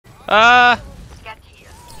Ah!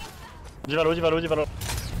 Dis vers l'eau, dis vers l'eau, dis vers l'eau.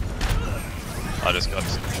 I just got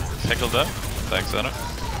tickled up. Thanks, Anna.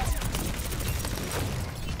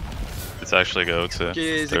 It's actually go to.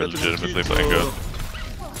 Okay, They're legitimately playing go.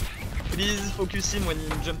 Please focus him when you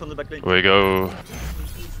jump on the back lane. We go.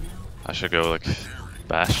 I should go like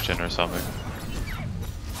Bastion or something.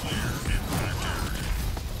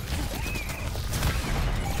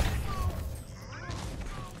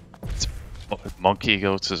 It's monkey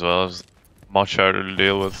goats as well. It's much harder to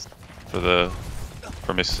deal with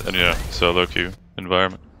for me, and yeah, solo queue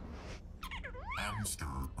environment. Hamster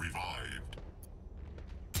revived.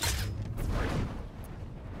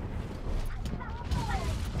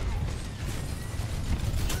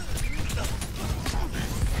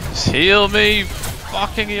 Just heal me,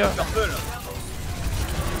 fucking you. Purple.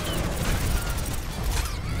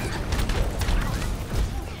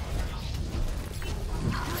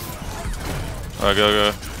 Alright, go.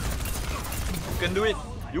 You can do it.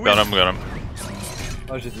 You Got win. him.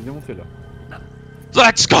 Ah, j'ai été démonté là.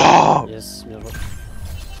 Let's go! Yes, bien joué.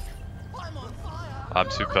 I'm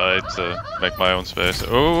too tight to make my own space.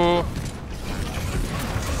 Oh!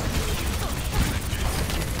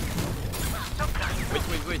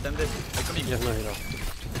 Wait, I'm dead. I'm coming. Bien joué, là.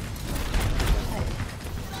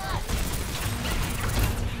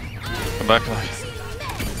 Come back.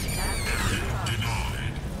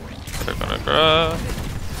 They're gonna grab.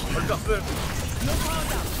 All purple.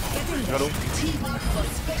 Dis vers l'eau.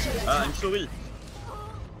 Ah, I'm sorry.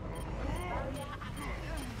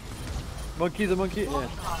 Monkey, the monkey. Yeah.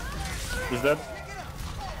 He's dead.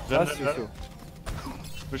 Dead, dead.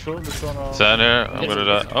 Lucio on Stand here. I'm gonna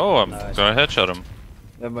die. Oh, I'm gonna headshot him.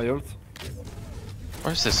 Yeah, my ult.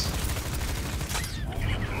 Where's this?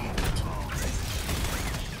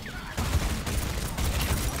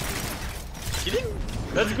 Kill him.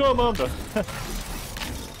 Let's go, man!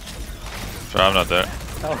 Sure, I'm not there.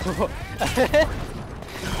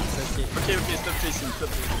 Okay, stop chasing.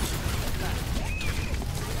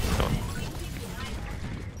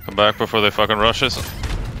 Come back before they fucking rush us.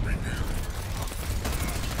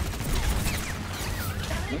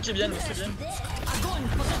 Monkey bien.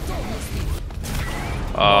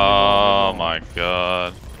 Oh my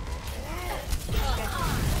god.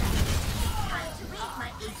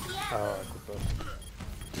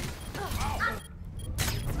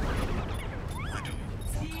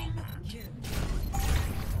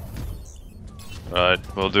 Right,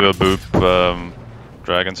 we'll do a boop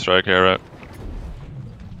dragon strike here, right?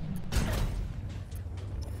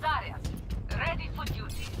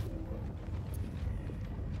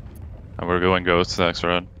 And we're going ghosts next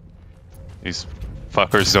round. These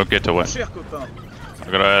fuckers don't get to win. Cher copain.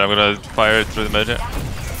 I'm gonna fire it through the mid.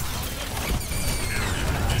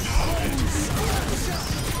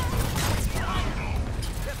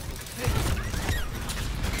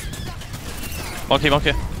 Monkey. Il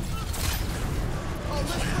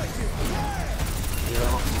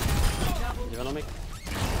va non mec.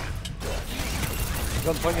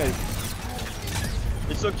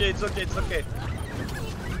 It's okay.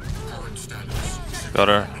 Got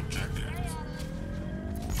her.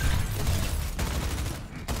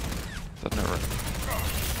 That never.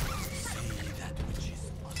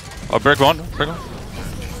 Oh, break one.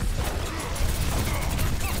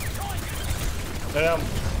 Yeah,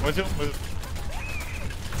 with you.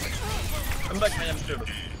 Come back, my hamster.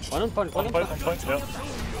 One point, Yeah.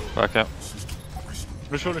 Back up.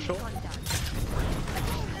 Lucio.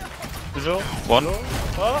 One.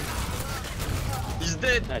 Ah! He's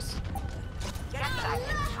dead. Nice.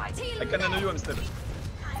 I can handle you, hamster.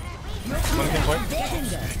 Monkey point.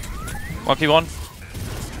 Monkey one.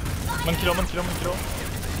 Monkey low.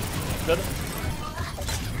 Dead.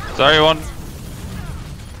 Sorry, one.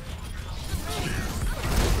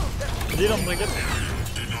 Deal on the get.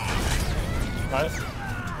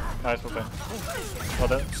 Nice, okay. Oh,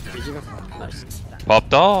 dead. Nice.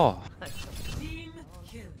 Popped off.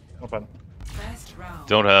 Open.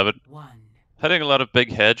 Don't have it. Hitting a lot of big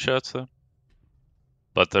headshots though.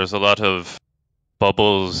 But there's a lot of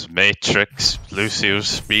bubbles, matrix, Lucio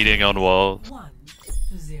speeding on walls.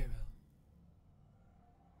 1-0.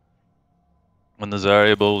 When the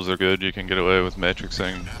Zarya bulls are good, you can get away with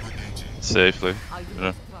matrixing safely. You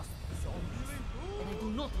know?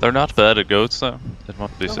 They're not bad at goats though, it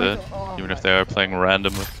must be said, even if they are playing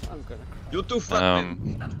randomly. You're too fat,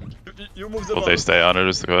 man. You move the Will ball. they stay on it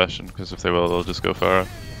is the question, because if they will, they'll just go far.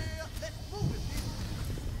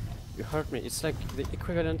 You hurt me. It's like the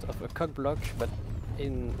equivalent of a cock block, but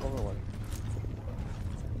in Overwatch.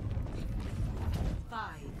 5,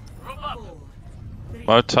 4, 3,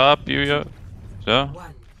 More top, you yeah?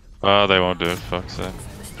 1. Oh, they won't do it, fuck's sake.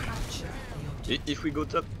 If we go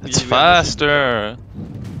top, It's faster!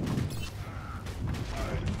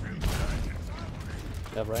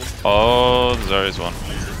 Yeah, right. Oh, there is one.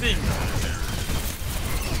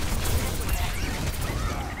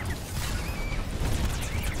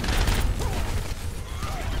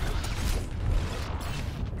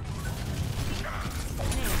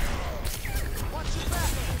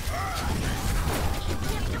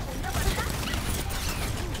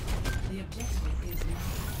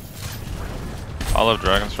 I'll have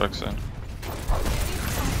Dragon Strike soon.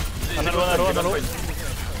 Another one.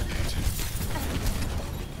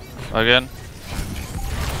 Again.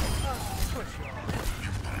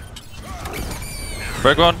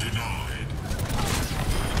 Break one.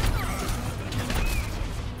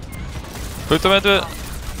 Put them into it.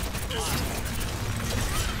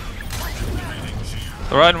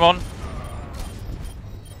 The right one.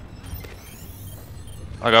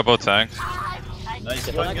 I got both tanks. Nice,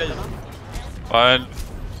 fine guys. Fine.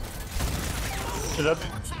 She's dead.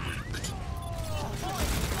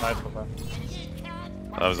 Nice, Papa.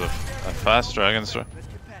 That was a fast Dragon Strike.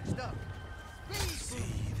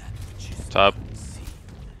 Top.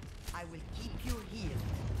 I will keep you here.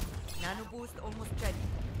 Nano boost almost ready.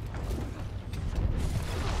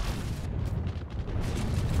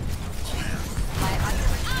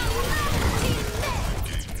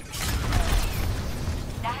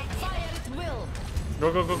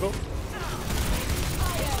 Go.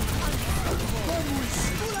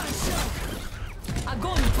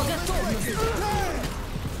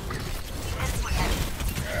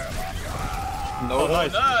 No,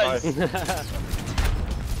 nice.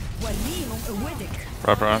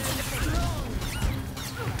 Wrap around.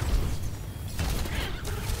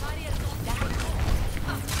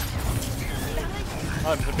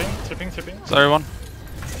 I'm tripping. Sorry, one.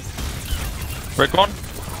 Break one.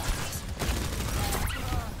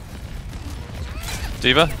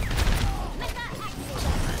 Diva.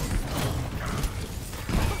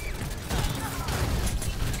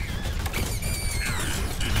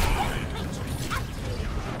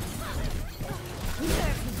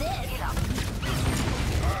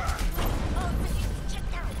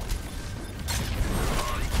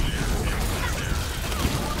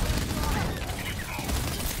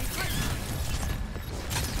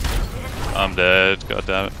 I'm dead, god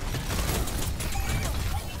damn it.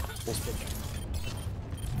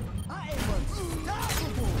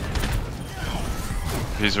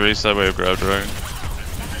 He's reset wave grab dragon.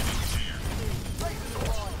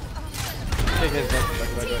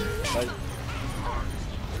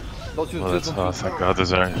 Well, that's oh, thank god there's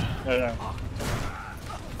there. Yeah.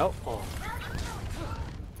 Oh.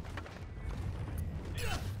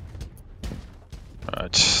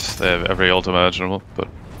 Alright, they have every ult imaginable, but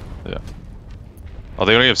yeah. Oh,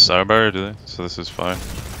 they only have Sound Barrier, do they? So this is fine.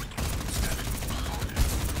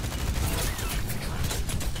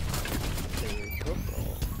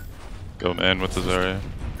 Go in with the Zarya.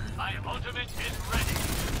 My ultimate is ready.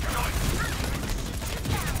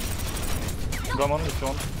 Come on, if you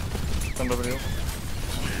want. Some W.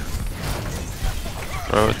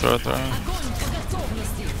 Throw it.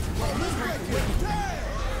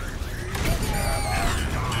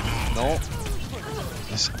 No.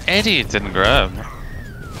 This idiot didn't grab.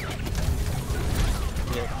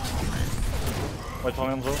 Wait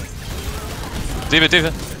for him, though.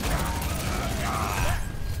 Diva.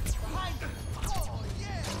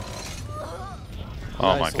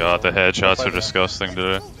 Oh my god, the headshots are disgusting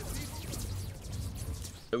today.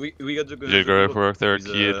 We got the You did great work there,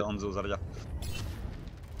 kid. on those area.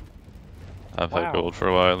 I've had gold for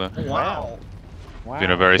a while now. Wow.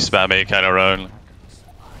 Been a very spammy kind of round.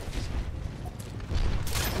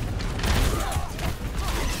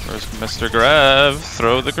 Where's Mr. Grab?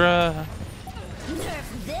 Throw the grab.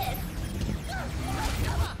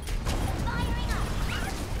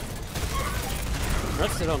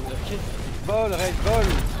 Rest it on the kid. Ball, right, ball.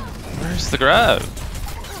 Where's the grab?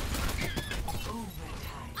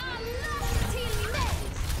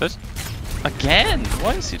 This again?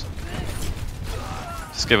 Why is he?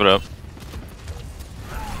 Just give it up.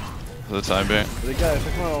 For the time being. Les gars, à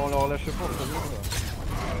chaque fois on leur lâche pas, c'est bien ça.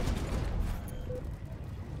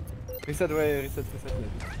 Reset.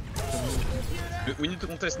 We need to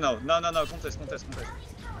contest now. No, contest.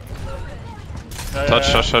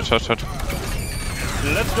 Touch.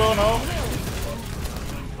 Let's go now.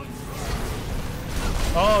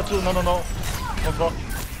 Oh, two, no. One block.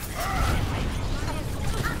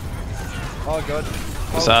 Oh god.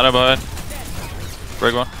 It's out of mine.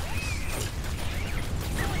 Break one.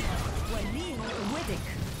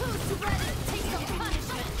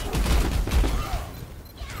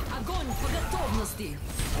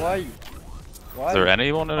 Why? Is there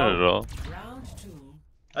anyone in it at all? Round two.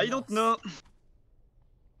 I don't know.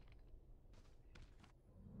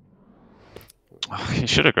 He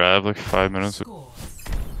should have grabbed like 5 minutes. Score.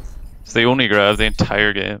 It's the only grab the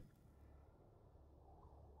entire game.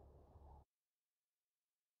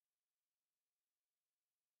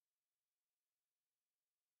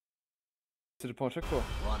 C'est le point à chaque fois.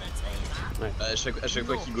 À chaque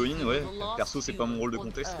fois qu'il go in, ouais. Perso, c'est pas mon rôle de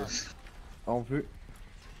contest. Ah, on peut.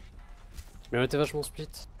 Mais on était vachement split.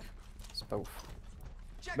 C'est pas ouf.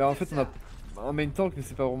 Bah en fait on a un main tank mais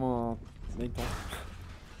c'est pas vraiment un main tank.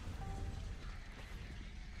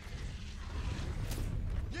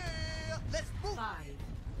 Five,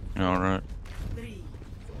 Alright. 3,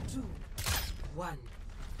 2, 1.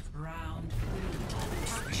 Round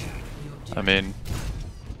three. I mean,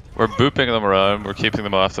 we're booping them around, we're keeping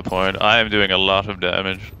them off the point. I am doing a lot of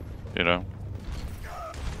damage, you know.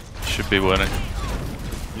 Should be winning.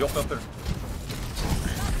 Your purple.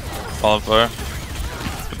 All on fire.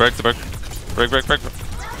 The break, the break. Break.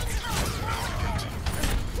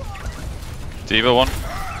 Diva one.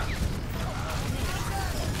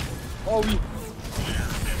 Oh oui.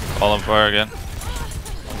 All on fire again.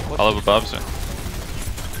 All over Bob's.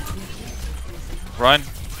 Ryan.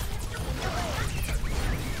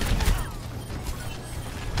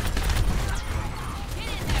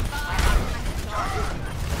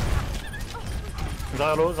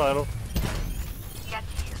 Zarelo.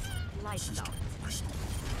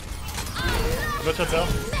 Le chopper.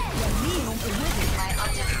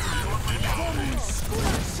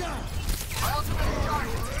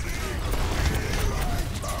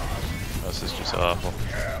 This is just awful.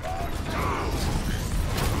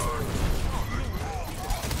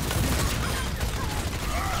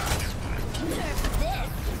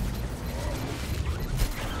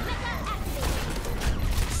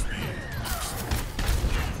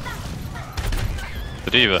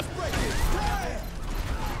 The Diva.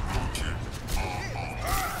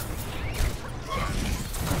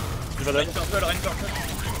 Rain purple.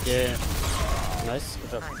 Yeah. Nice.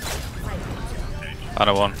 Good job.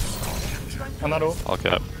 Ana one. Un halo. I'll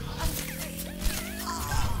cap.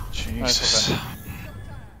 Jesus.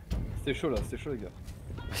 C'était chaud là, les gars.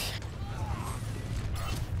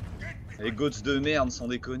 Les goats de merde, sans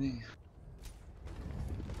déconner.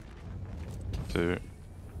 Dude.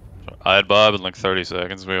 I had Bob in like 30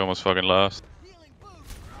 seconds, we almost fucking lost.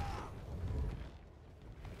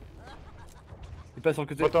 Il passe sur le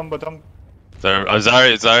côté. Bottom. There,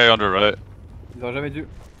 Zarya under right. Ils auraient jamais dû.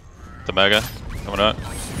 The Mega, coming out.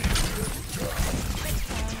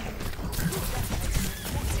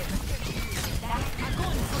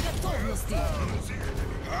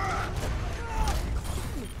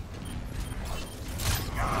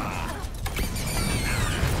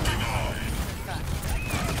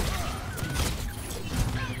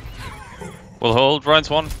 We'll hold,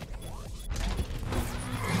 Ryan's one.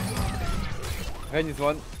 Rain is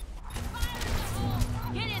one.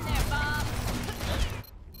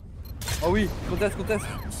 Oh oui, contest.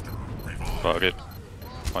 Fuck it.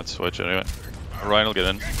 Might switch anyway. Ryan will get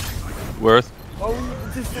in. Worth. Oh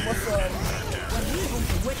oui, c'est moi ça.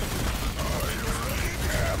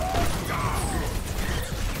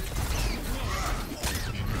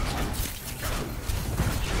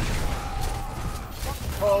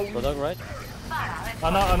 Oh oui. Bulldog right?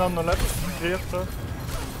 Anna on the left. Clear, sir.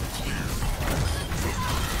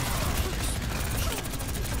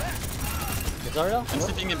 Zarya? I'm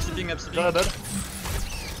sleeping. Zarya dead.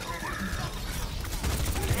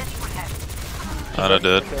 Ana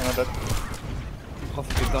dead. Ok, Anna dead. Oh,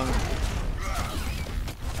 c'était dingue.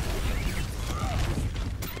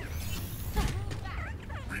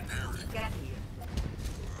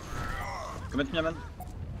 Comment me man?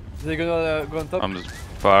 Vous allez go on top? I'm just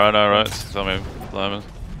firing now, right? So tell me, Lyman.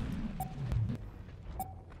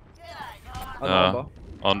 Ah non, en bas.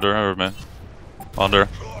 Under or me? Under.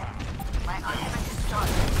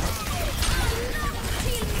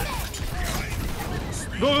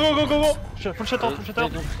 Go! Full shut off.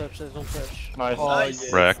 Don't touch. Nice. Oh,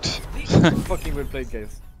 yes. Wrecked. Fucking well played,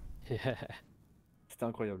 guys. Yeah. C'était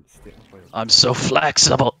incroyable. I'm so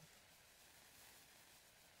flexible.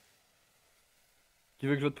 Qui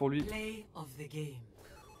veut que je vote pour lui? Play of the game.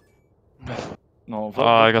 Non, Oh,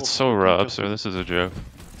 I got so robbed, so this is a joke.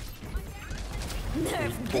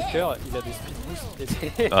 Poker, il a des speed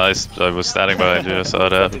boosts. I was standing behind you, I saw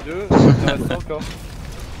that. Les deux, il reste encore.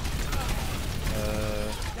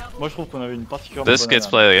 Moi je trouve qu'on avait une particulièrement This bonne gets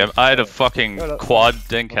année. played again. I had a fucking Voilà. quad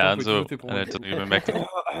dink Attends, hands faut up, que tu votes pour and moi. it didn't even make it.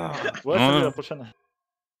 Ouais, salut, à la prochaine.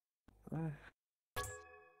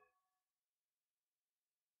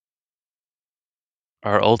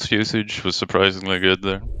 Our ult usage was surprisingly good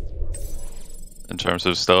there, in terms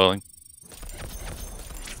of stalling.